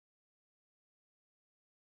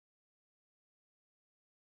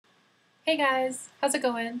Hey guys, how's it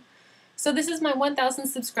going? So this is my 1000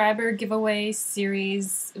 subscriber giveaway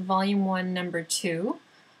series, Volume 1, Number 2.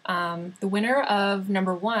 The winner of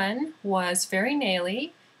Number 1 was Fairy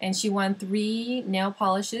Naily, and she won 3 nail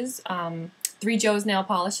polishes, 3 Joe's nail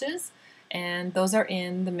polishes, and those are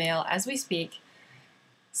in the mail as we speak.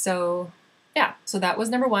 So yeah, so that was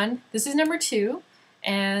Number 1. This is Number 2,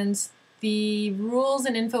 and the rules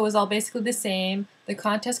and info is all basically the same. The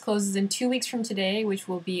contest closes in 2 weeks from today, which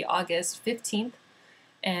will be August 15th.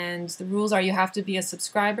 And the rules are you have to be a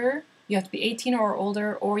subscriber, you have to be 18 or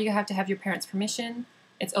older, or you have to have your parents' permission.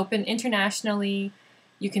 It's open internationally.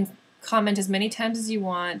 You can comment as many times as you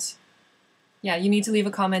want. Yeah, you need to leave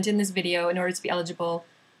a comment in this video in order to be eligible.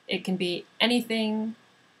 It can be anything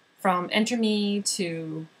from enter me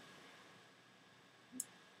to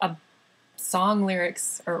a song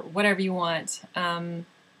lyrics or whatever you want.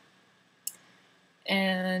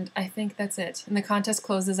 And I think that's it. And the contest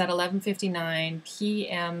closes at 11:59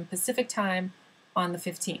 p.m. Pacific time on the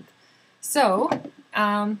 15th. So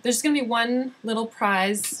there's going to be one little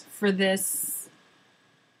prize for this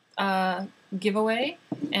giveaway.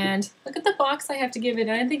 And look at the box I have to give it.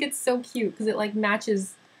 And I think it's so cute because it like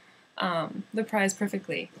matches the prize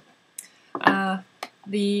perfectly.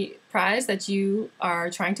 The prize that you are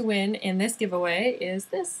trying to win in this giveaway is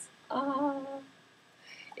this.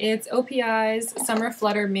 It's OPI's Summer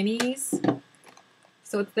Flutter Minis.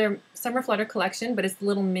 So it's their Summer Flutter collection, but it's the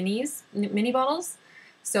little minis, mini bottles.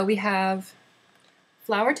 So we have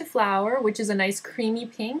Flower to Flower, which is a nice creamy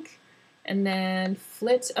pink, and then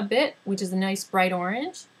Flit a Bit, which is a nice bright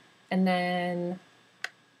orange, and then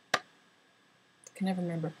I can never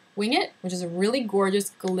remember. Wing It, which is a really gorgeous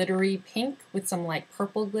glittery pink with some like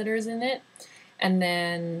purple glitters in it, and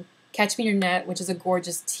then Catch Me in Your Net, which is a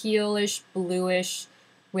gorgeous tealish, bluish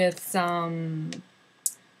with some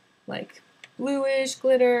like bluish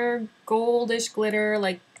glitter, goldish glitter.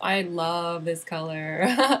 Like, I love this color.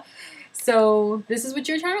 So this is what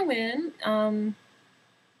you're trying to win.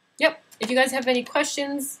 Yep, if you guys have any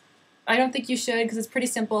questions, I don't think you should because it's pretty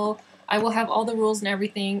simple. I will have all the rules and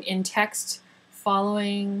everything in text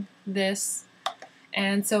following this.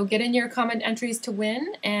 And so get in your comment entries to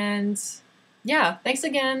win. And yeah, thanks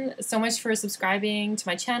again so much for subscribing to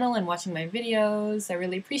my channel and watching my videos. I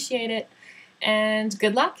really appreciate it. And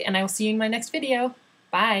good luck, and I will see you in my next video.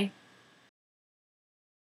 Bye.